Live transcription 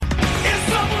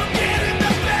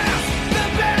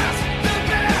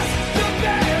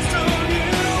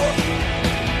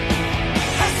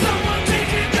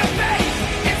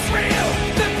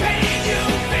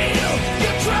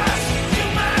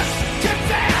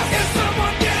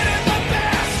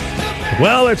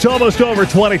Well, it's almost over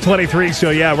 2023, so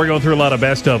yeah, we're going through a lot of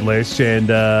best of lists. And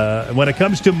when it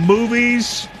comes to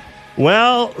movies,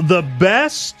 well, the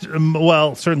best,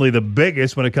 well, certainly the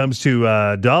biggest when it comes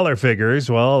to dollar figures,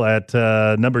 well, at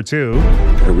number 2.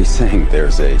 Are we saying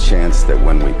there's a chance that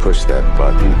when we push that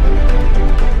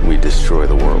button, we destroy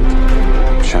the world?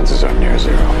 Chances are near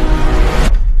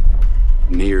zero.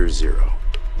 Near zero.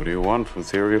 What do you want from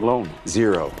theory alone?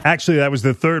 Zero. Actually, that was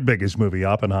the third biggest movie,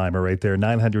 Oppenheimer, right there,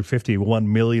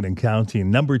 951 million and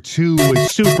counting. Number 2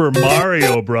 was Super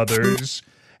Mario Brothers.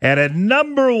 And at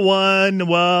number 1,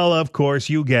 well, of course,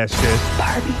 you guessed it.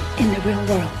 Barbie in the real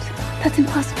world. That's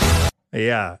impossible.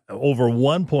 Yeah, over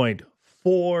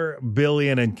 1.4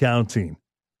 billion and counting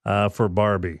for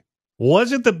Barbie.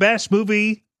 Was it the best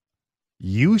movie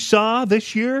you saw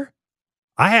this year?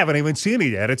 I haven't even seen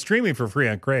it yet. It's streaming for free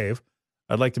on Crave.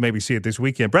 I'd like to maybe see it this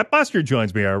weekend. Brett Buster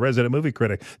joins me, our resident movie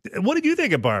critic. What did you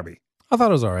think of Barbie? I thought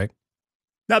it was all right.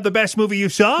 Not the best movie you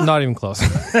saw? Not even close.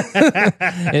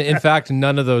 in fact,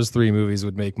 none of those 3 movies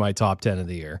would make my top 10 of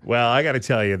the year. Well, I got to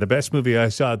tell you, the best movie I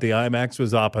saw at the IMAX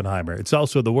was Oppenheimer. It's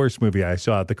also the worst movie I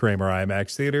saw at the Kramer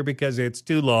IMAX Theater because it's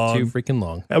too long. Too freaking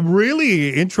long.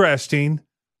 Really interesting,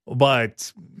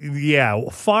 but yeah,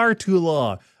 far too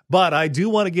long. But I do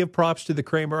want to give props to the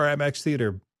Kramer IMAX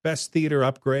Theater. Best theater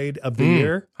upgrade of the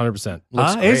year. 100%.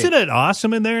 Isn't it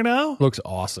awesome in there now? Looks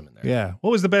awesome in there. Yeah. What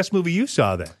was the best movie you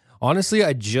saw then? Honestly,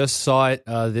 I just saw it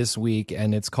this week,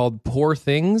 and it's called Poor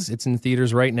Things. It's in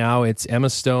theaters right now. It's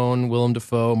Emma Stone, Willem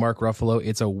Dafoe, Mark Ruffalo.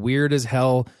 It's a weird as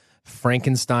hell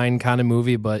Frankenstein kind of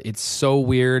movie, but it's so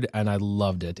weird, and I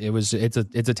loved it. It's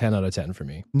a 10 out of 10 for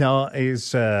me. Now,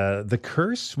 is The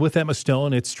Curse with Emma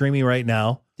Stone? It's streaming right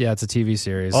now. Yeah, it's a TV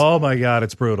series. Oh my God,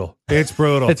 it's brutal. It's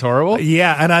brutal. It's horrible?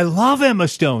 Yeah, and I love Emma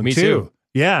Stone Me too.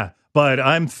 Yeah. But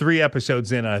I'm 3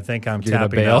 episodes in, and I think I'm You're gonna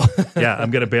tapping bail? out. Yeah, I'm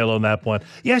going to bail on that one.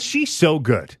 Yeah, she's so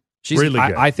good. She's really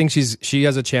good. I think she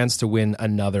has a chance to win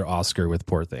another Oscar with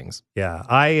Poor Things. Yeah,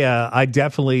 I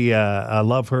definitely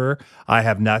love her. I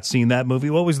have not seen that movie.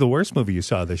 What was the worst movie you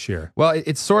saw this year? Well,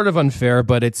 it's sort of unfair,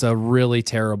 but it's a really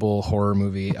terrible horror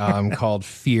movie called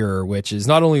Fear, which is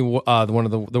not only one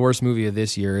of the worst movie of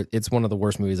this year, it's one of the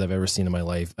worst movies I've ever seen in my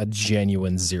life. A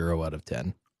genuine 0 out of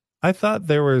 10. I thought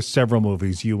there were several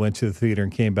movies you went to the theater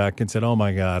and came back and said, "Oh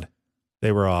my God,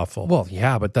 they were awful." Well,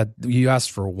 yeah, but that you asked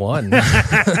for one.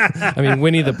 I mean,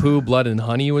 Winnie the Pooh, Blood and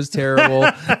Honey was terrible.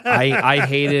 I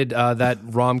hated that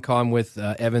rom-com with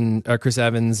Chris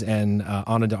Evans and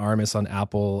Ana de Armas on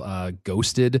Apple,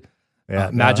 Ghosted. Yeah,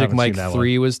 Magic no, Mike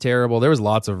 3 was terrible. There was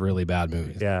lots of really bad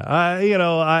movies. Yeah,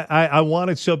 I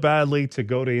wanted so badly to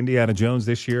go to Indiana Jones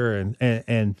this year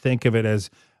and think of it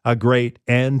as a great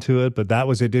end to it, but that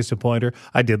was a disappointer.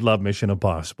 I did love Mission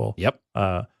Impossible. Yep.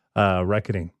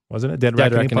 Reckoning, wasn't it? Dead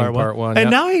Reckoning Part 1. And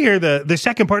yep. now I hear the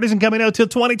second part isn't coming out till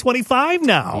 2025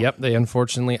 now. Yep, they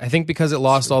unfortunately, I think because it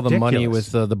lost all the money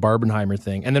with the Barbenheimer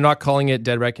thing, and they're not calling it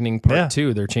Dead Reckoning Part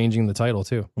 2. They're changing the title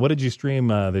too. What did you stream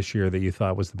this year that you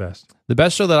thought was the best? The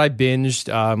best show that I binged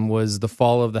was The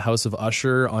Fall of the House of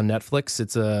Usher on Netflix.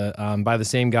 It's by the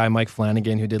same guy, Mike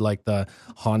Flanagan, who did like the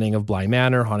Haunting of Bly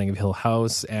Manor, Haunting of Hill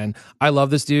House, and I love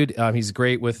this dude. He's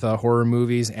great with horror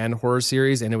movies and horror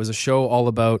series, and it was a show all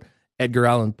about Edgar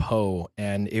Allan Poe,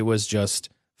 and it was just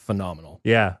phenomenal.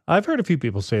 Yeah, I've heard a few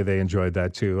people say they enjoyed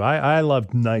that too. I loved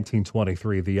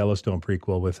 1923, the Yellowstone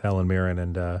prequel with Helen Mirren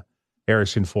and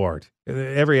Harrison Ford.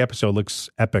 Every episode looks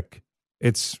epic.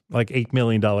 It's like $8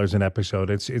 million an episode.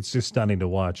 It's just stunning to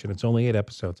watch, and it's only 8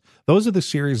 episodes. Those are the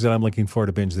series that I'm looking forward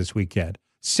to binge this weekend.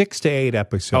 6 to 8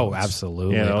 episodes. Oh,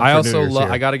 absolutely. You know, I also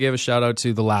I got to give a shout out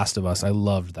to The Last of Us. I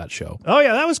loved that show. Oh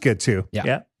yeah, that was good too.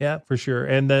 Yeah, for sure.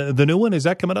 And the new one, is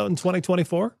that coming out in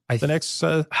 2024? The next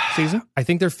season? I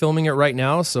think they're filming it right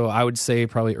now, so I would say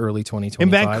probably early 2025. In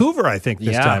Vancouver, I think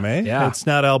this time, eh? Yeah. It's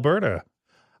not Alberta.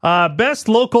 Best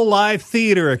local live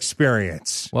theater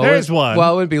experience. There's one.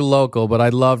 Well, it would be local, but I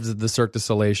loved the Cirque du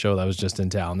Soleil show that was just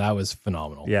in town. That was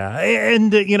phenomenal. Yeah,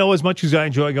 and as much as I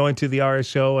enjoy going to the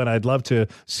RSO, and I'd love to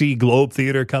see Globe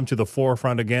Theater come to the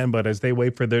forefront again, but as they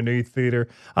wait for their new theater,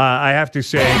 I have to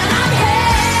say,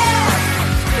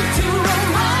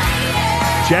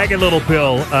 Jagged Little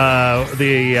Pill,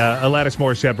 the Alanis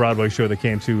Morissette Broadway show that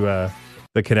came to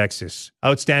the Connexus.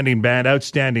 Outstanding band,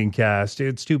 outstanding cast.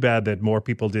 It's too bad that more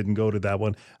people didn't go to that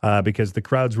one because the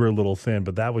crowds were a little thin,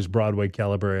 but that was Broadway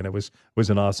caliber, and it was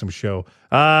an awesome show.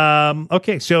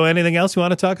 Okay, so anything else you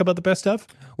want to talk about the best of?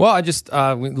 Well, I just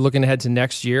looking ahead to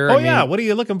next year. Oh, yeah. What are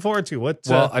you looking forward to?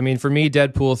 Well, I mean, for me,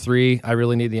 Deadpool 3, I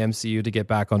really need the MCU to get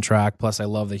back on track. Plus, I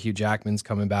love that Hugh Jackman's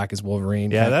coming back as Wolverine.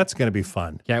 Yeah, that's going to be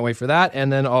fun. Can't wait for that.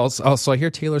 And then also, I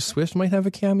hear Taylor Swift might have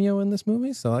a cameo in this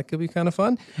movie, so that could be kind of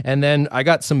fun. And then I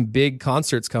got some big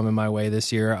concerts coming my way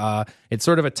this year. It's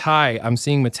sort of a tie. I'm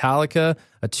seeing Metallica,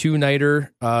 a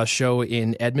 2-nighter show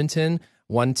in Edmonton.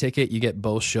 1 ticket, you get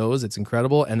both shows. It's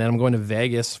incredible. And then I'm going to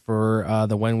Vegas for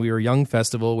the When We Were Young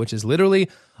festival, which is literally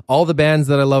all the bands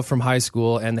that I love from high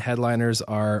school. And the headliners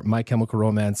are My Chemical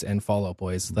Romance and Fall Out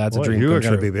Boy. So that's a dream. You are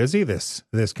going to be busy this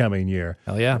coming year.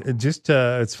 Hell yeah.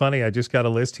 It's funny. I just got a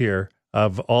list here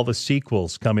of all the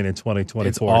sequels coming in 2024.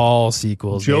 It's all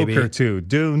sequels, Joker baby. 2,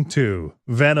 Dune 2,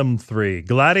 Venom 3,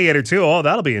 Gladiator 2. Oh,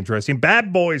 that'll be interesting.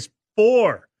 Bad Boys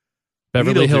 4.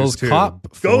 Beverly Hills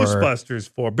Cop 4. Ghostbusters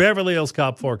 4. Beverly Hills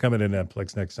Cop 4 coming to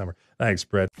Netflix next summer. Thanks,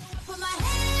 Brett.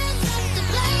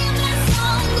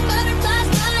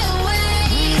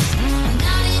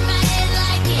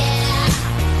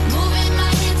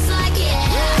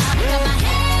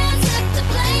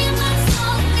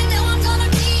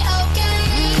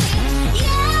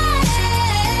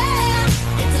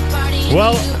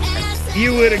 Well,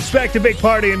 you would expect a big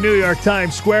party in New York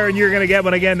Times Square, and you're going to get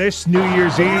one again this New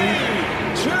Year's Eve.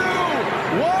 3, 2, 1,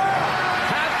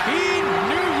 Happy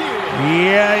New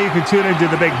Year! Yeah, you can tune into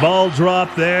the big ball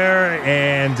drop there,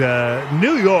 and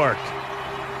New York,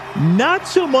 not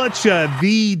so much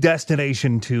the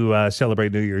destination to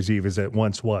celebrate New Year's Eve as it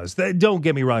once was. Don't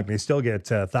get me wrong, they still get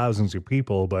thousands of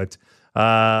people, but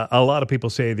a lot of people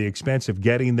say the expense of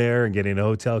getting there and getting a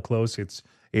hotel close, it's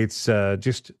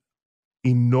just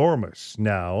enormous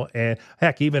now. And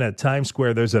heck, even at Times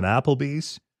Square, there's an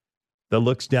Applebee's that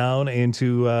looks down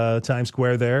into Times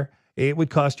Square there. It would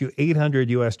cost you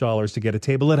 $800 to get a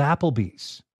table at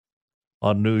Applebee's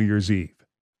on New Year's Eve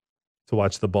to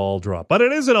watch the ball drop. But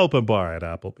it is an open bar at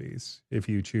Applebee's if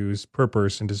you choose per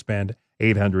person to spend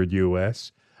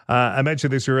 $800. I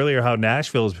mentioned this earlier, how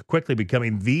Nashville is quickly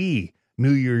becoming the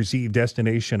New Year's Eve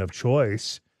destination of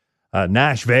choice.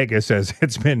 Nash Vegas, as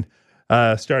it's been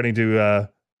starting to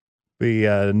be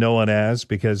known as,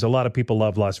 because a lot of people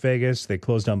love Las Vegas. They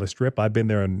closed down the Strip. I've been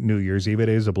there on New Year's Eve. It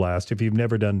is a blast. If you've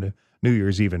never done New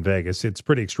Year's Eve in Vegas, it's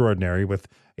pretty extraordinary, with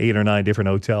 8 or 9 different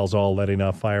hotels all letting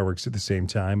off fireworks at the same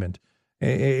time. And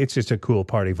it's just a cool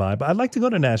party vibe. I'd like to go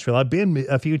to Nashville. I've been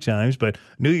a few times, but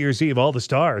New Year's Eve, all the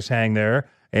stars hang there,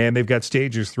 and they've got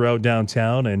stages throughout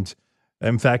downtown. And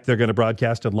in fact, they're going to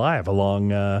broadcast it live along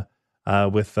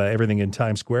with everything in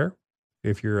Times Square.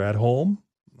 If you're at home,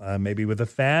 maybe with a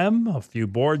fam, a few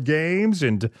board games,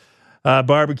 and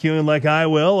barbecuing like I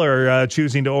will, or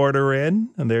choosing to order in.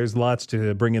 And there's lots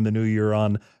to bring in the new year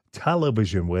on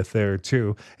television with there,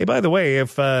 too. Hey, by the way,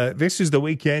 if this is the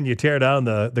weekend you tear down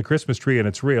the Christmas tree and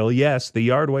it's real, yes, the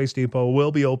Yard Waste Depot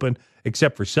will be open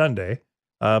except for Sunday.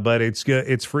 But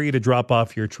it's free to drop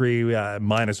off your tree,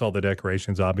 minus all the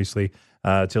decorations, obviously,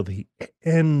 till the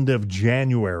end of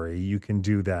January. You can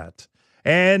do that.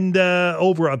 And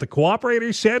over at the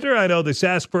Cooperators Center, I know the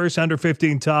Sask First Under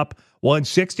 15 Top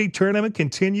 160 tournament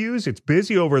continues. It's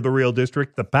busy over the Real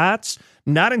District. The Pats,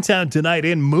 not in town tonight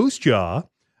in Moose Jaw,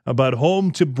 but home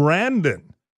to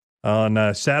Brandon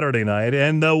on Saturday night.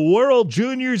 And the World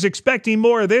Juniors expecting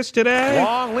more of this today.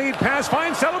 Long lead pass,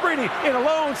 finds Celebrini in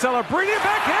alone. Celebrini,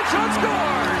 backhand shot,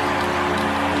 scored!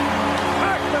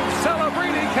 Backman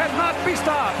Celebrini cannot be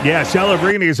stopped. Yeah,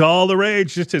 Celebrini is all the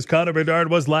rage, just as Connor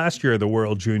Bedard was last year, the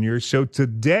World Juniors. So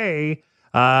today,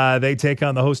 they take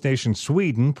on the host nation,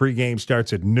 Sweden. Pre-game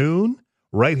starts at noon,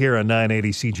 right here on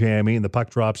 980 CJME, and the puck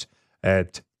drops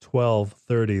at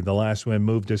 12:30. The last win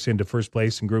moved us into first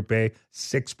place in Group A,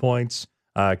 6 points.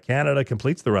 Canada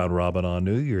completes the round robin on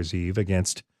New Year's Eve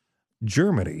against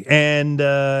Germany. And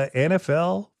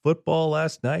NFL football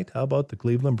last night. How about the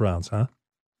Cleveland Browns, huh?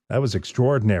 That was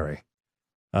extraordinary,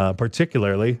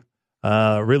 particularly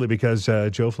really because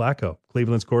Joe Flacco,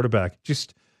 Cleveland's quarterback,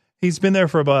 he's been there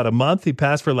for about a month. He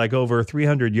passed for like over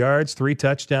 300 yards, 3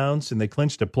 touchdowns, and they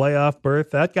clinched a playoff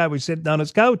berth. That guy was sitting on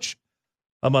his couch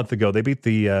a month ago. They beat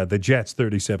the Jets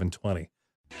 37-20.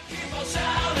 People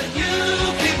shouting,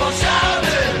 you people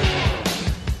shouting.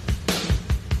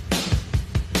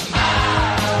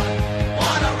 I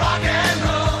wanna rock and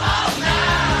roll all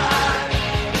night.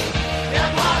 Yeah,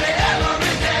 party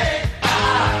every day.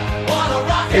 I wanna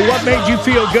rock Hey, what and made you roll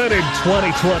feel all good in night.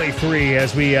 2023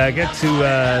 as we get to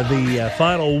the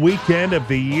final weekend of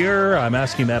the year? I'm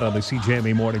asking that on the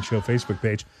CJME Morning Show Facebook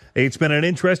page. It's been an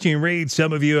interesting read.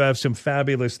 Some of you have some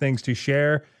fabulous things to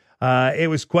share. It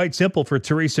was quite simple for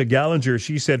Teresa Gallinger.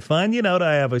 She said, finding out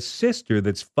I have a sister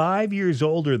that's 5 years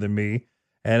older than me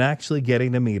and actually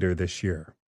getting to meet her this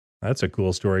year. That's a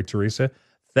cool story, Teresa.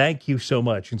 Thank you so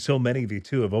much. And so many of you,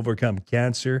 too, have overcome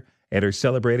cancer and are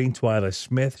celebrating. Twyla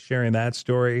Smith sharing that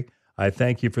story. I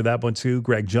thank you for that one, too.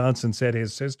 Greg Johnson said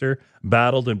his sister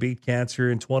battled and beat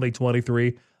cancer in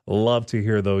 2023. Love to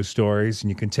hear those stories. And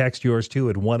you can text yours, too,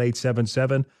 at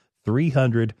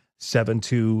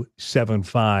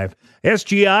 1-877-300-7275.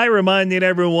 SGI reminding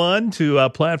everyone to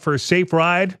plan for a safe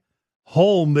ride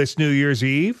home this New Year's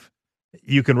Eve.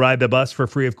 You can ride the bus for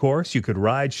free, of course. You could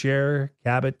ride share,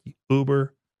 Cabot,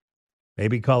 Uber,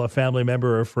 maybe call a family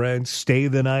member or a friend. Stay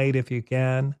the night if you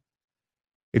can.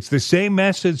 It's the same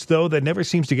message, though, that never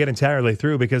seems to get entirely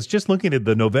through, because just looking at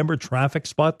the November traffic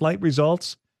spotlight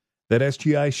results that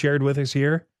SGI shared with us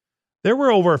here, there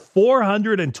were over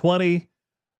 420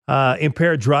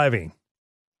 impaired driving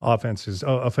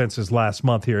offenses last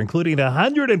month here, including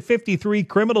 153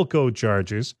 criminal code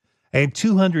charges and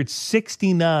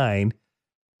 269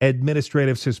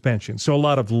 administrative suspensions. So a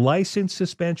lot of license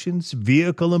suspensions,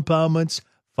 vehicle impoundments,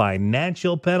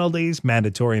 financial penalties,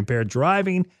 mandatory impaired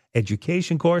driving,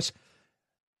 education course.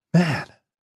 Man,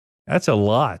 that's a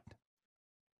lot.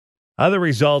 Other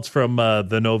results from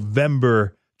the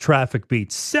November traffic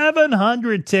beat: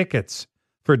 700 tickets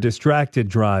for distracted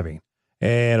driving,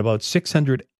 and about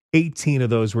 618 of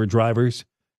those were drivers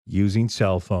using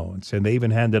cell phones. And they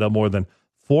even handed out more than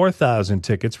 4,000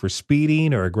 tickets for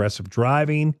speeding or aggressive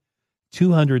driving,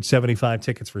 275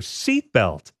 tickets for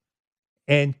seatbelt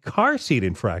and car seat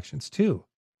infractions, too.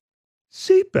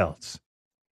 Seatbelts.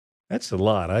 That's a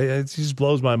lot. It just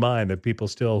blows my mind that people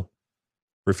still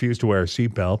refuse to wear a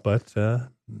seatbelt, but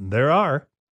there are.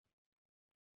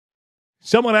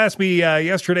 Someone asked me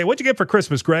yesterday, what'd you get for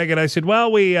Christmas, Greg? And I said,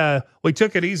 well, we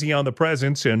took it easy on the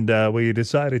presents, and we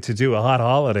decided to do a hot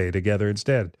holiday together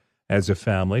instead as a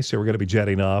family. So we're going to be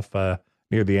jetting off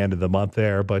near the end of the month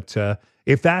there. But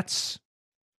if that's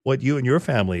what you and your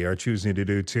family are choosing to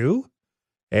do too,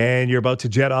 and you're about to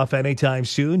jet off anytime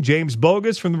soon, James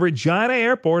Bogus from the Regina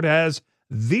Airport has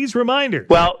these reminders.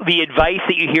 Well, the advice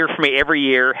that you hear from me every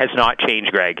year has not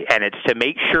changed, Greg, and it's to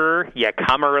make sure you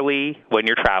come early when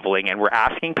you're traveling, and we're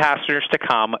asking passengers to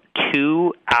come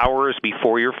 2 hours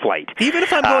before your flight. Even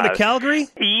if I'm going to Calgary?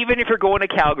 Even if you're going to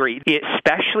Calgary,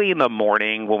 especially in the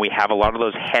morning when we have a lot of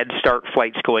those head start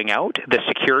flights going out, the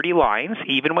security lines,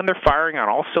 even when they're firing on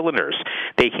all cylinders,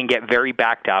 they can get very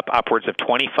backed up, upwards of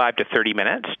 25 to 30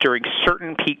 minutes during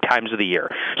certain peak times of the year.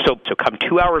 So come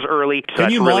 2 hours early. So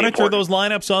can you really monitor important. those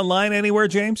lineups online anywhere,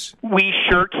 James? We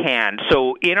sure can.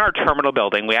 So in our terminal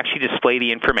building, we actually display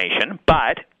the information,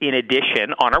 but in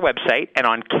addition, on our website and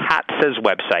on CATSA's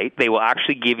website, they will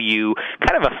actually give you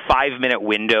kind of a 5-minute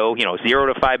window,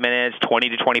 0 to 5 minutes, 20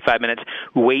 to 25 minutes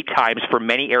wait times for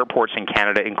many airports in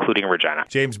Canada, including Regina.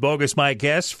 James Bogus, my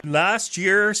guest. Last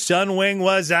year, Sunwing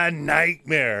was a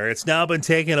nightmare. It's now been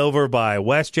taken over by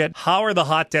WestJet. How are the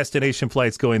hot destination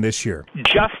flights going this year?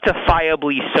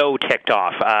 Justifiably so ticked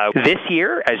off. This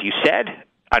year, as you said,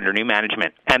 under new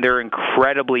management, and they're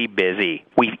incredibly busy.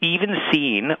 We've even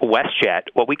seen WestJet,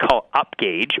 what we call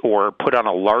upgauge, or put on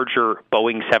a larger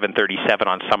Boeing 737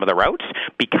 on some of the routes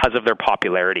because of their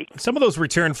popularity. Some of those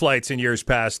return flights in years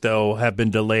past, though, have been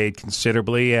delayed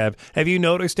considerably. Have you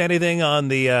noticed anything on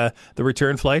the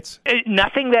return flights?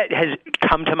 Nothing that has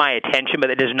come to my attention, but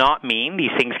it does not mean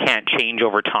these things can't change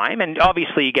over time. And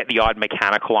obviously, you get the odd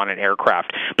mechanical on an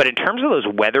aircraft. But in terms of those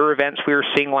weather events we were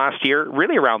seeing last year,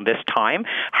 really around this time,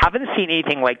 haven't seen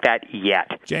anything like that yet.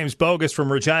 James Bogus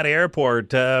from Regina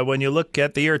Airport. When you look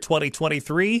at the year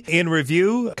 2023 in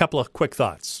review, a couple of quick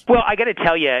thoughts. Well, I got to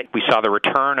tell you, we saw the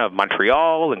return of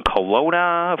Montreal and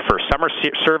Kelowna for summer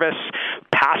service.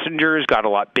 Passengers got a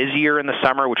lot busier in the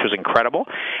summer, which was incredible.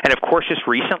 And of course, just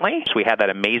recently, so we had that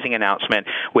amazing announcement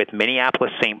with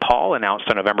Minneapolis-St. Paul, announced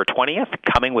on November 20th,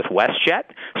 coming with WestJet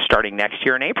starting next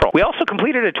year in April. We also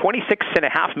completed a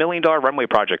 $26.5 million runway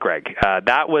project, Greg.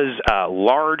 That was a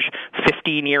large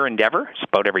 15-year endeavor. It's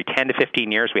about every 10 to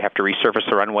 15 years we have to resurface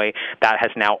the runway. That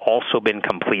has now also been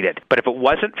completed. But if it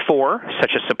wasn't for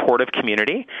such a supportive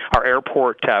community, our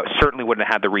airport certainly wouldn't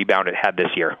have had the rebound it had this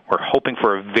year. We're hoping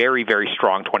for a very, very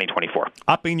strong 2024.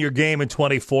 Upping your game in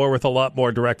 24 with a lot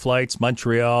more direct flights,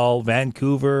 Montreal,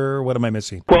 Vancouver. What am I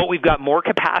missing? Well, we've got more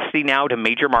capacity now to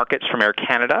major markets from Air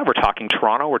Canada. We're talking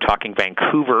Toronto, we're talking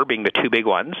Vancouver being the two big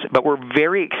ones. But we're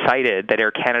very excited that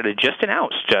Air Canada just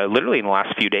announced, literally in the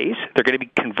last few days, they're going to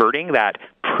be converting that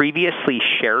previously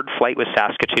shared flight with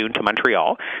Saskatoon to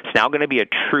Montreal. It's now going to be a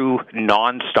true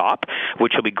nonstop,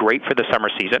 which will be great for the summer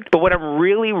season. But what I'm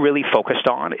really, really focused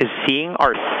on is seeing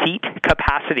our seat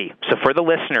capacity. So for the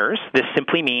listeners, this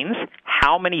simply means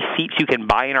how many seats you can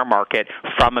buy in our market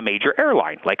from a major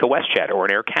airline, like a WestJet or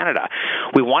an Air Canada.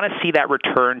 We want to see that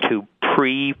return to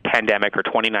pre-pandemic or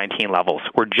 2019 levels.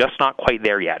 We're just not quite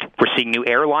there yet. We're seeing new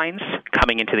airlines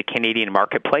coming into the Canadian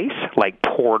marketplace, like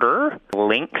Porter,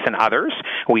 Lynx, and others.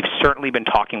 We've certainly been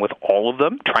talking with all of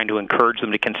them, trying to encourage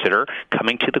them to consider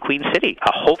coming to the Queen City.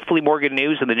 Hopefully more good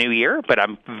news in the new year, but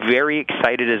I'm very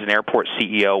excited as an airport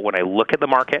CEO. When I look at the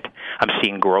market, I'm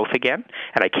seeing growth again,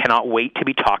 and I cannot wait to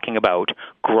be talking about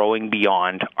growing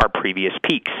beyond our previous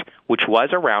peaks, which was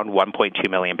around 1.2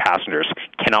 million passengers.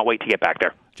 Cannot wait to get back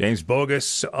there. James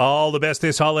Bogus, all the best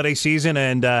this holiday season,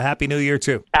 and Happy New Year,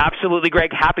 too. Absolutely,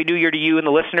 Greg. Happy New Year to you and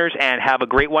the listeners, and have a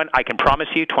great one. I can promise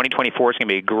you 2024 is going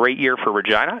to be a great year for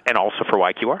Regina and also for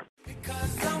YQR.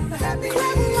 Because I'm happy.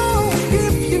 Clap along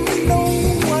if you know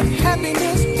what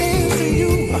happiness is to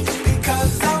you.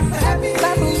 Because I'm happy.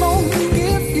 Clap along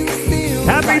if you feel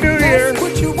Happy New Year. that's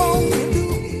what you want to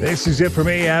do. This is it for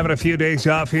me, having a few days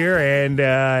off here, and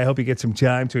I hope you get some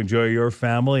time to enjoy your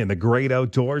family and the great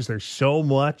outdoors. There's so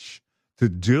much to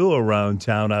do around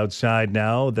town outside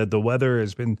now that the weather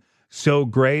has been so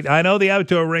great. I know the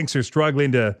outdoor rinks are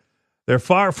struggling they're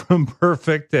far from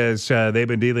perfect as they've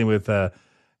been dealing with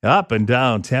up and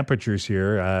down temperatures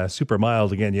here. Super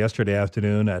mild again yesterday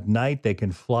afternoon. At night they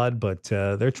can flood, but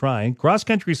they're trying.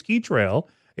 Cross-country ski trail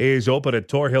is open at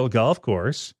Tor Hill Golf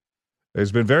Course.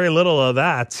 There's been very little of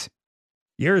that.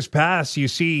 Years past, you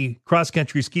see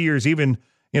cross-country skiers even,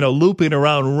 looping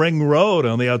around Ring Road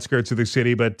on the outskirts of the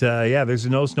city. But, there's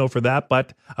no snow for that.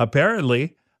 But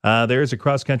apparently, there's a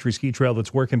cross-country ski trail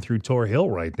that's working through Tor Hill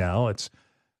right now. It's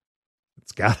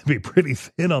got to be pretty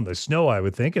thin on the snow, I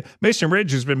would think. Mason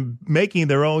Ridge has been making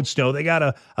their own snow. They got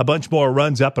a bunch more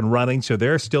runs up and running, so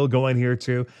they're still going here,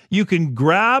 too. You can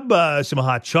grab some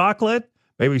hot chocolate.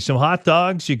 Maybe some hot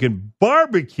dogs. You can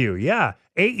barbecue. Yeah.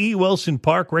 A.E. Wilson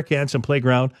Park, Rick Hansen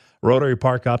Playground, Rotary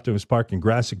Park, Optimus Park, and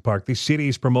Grassic Park. The city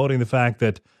is promoting the fact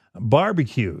that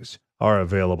barbecues are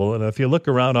available. And if you look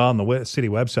around on the city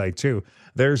website, too,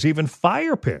 there's even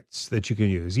fire pits that you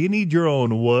can use. You need your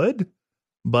own wood,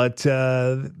 but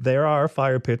there are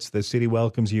fire pits the city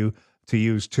welcomes you to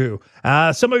use, too.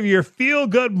 Some of your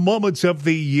feel-good moments of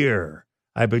the year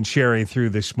I've been sharing through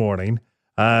this morning.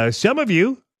 Some of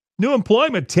you, new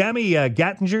employment. Tammy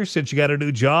Gattinger said she got a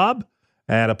new job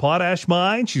at a potash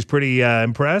mine. She's pretty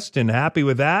impressed and happy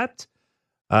with that.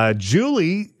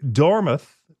 Julie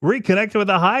Dormuth reconnected with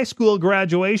a high school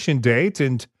graduation date.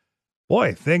 And,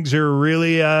 boy, things are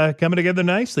really coming together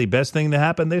nicely. Best thing to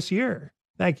happen this year.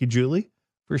 Thank you, Julie,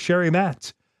 for sharing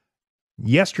that.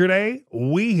 Yesterday,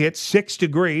 we hit 6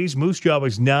 degrees. Moose Jaw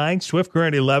was 9. Swift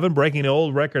Current 11, breaking the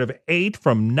old record of 8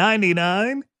 from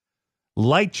 99.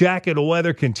 Light jacket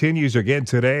weather continues again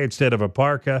today. Instead of a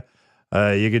parka,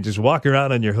 you can just walk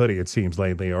around in your hoodie, it seems,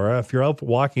 lately. Or if you're out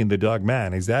walking the dog,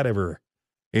 man, is that ever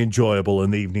enjoyable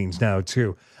in the evenings now,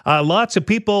 too? Lots of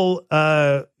people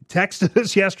texted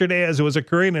us yesterday as it was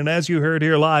occurring, and as you heard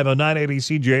here live on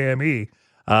 980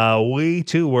 CJME, we,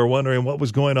 too, were wondering what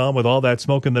was going on with all that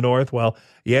smoke in the north. Well,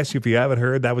 yes, if you haven't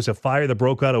heard, that was a fire that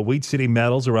broke out of Wheat City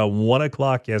Metals around 1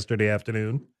 o'clock yesterday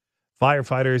afternoon.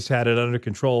 Firefighters had it under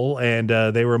control, and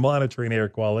they were monitoring air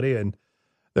quality, and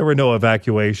there were no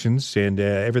evacuations, and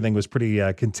everything was pretty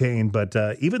contained. But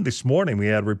even this morning, we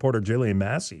had reporter Jillian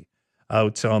Massey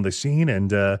out on the scene,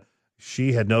 and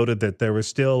she had noted that there was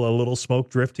still a little smoke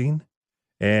drifting,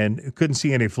 and couldn't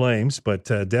see any flames, but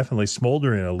definitely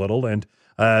smoldering a little. And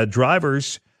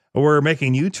drivers were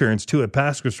making U-turns, too, at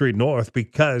Pasco Street North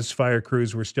because fire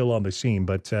crews were still on the scene.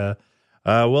 But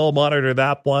we'll monitor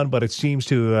that one, but it seems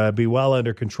to be well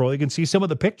under control. You can see some of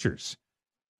the pictures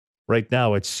right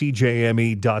now at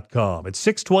CJME.com. It's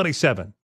 6:27.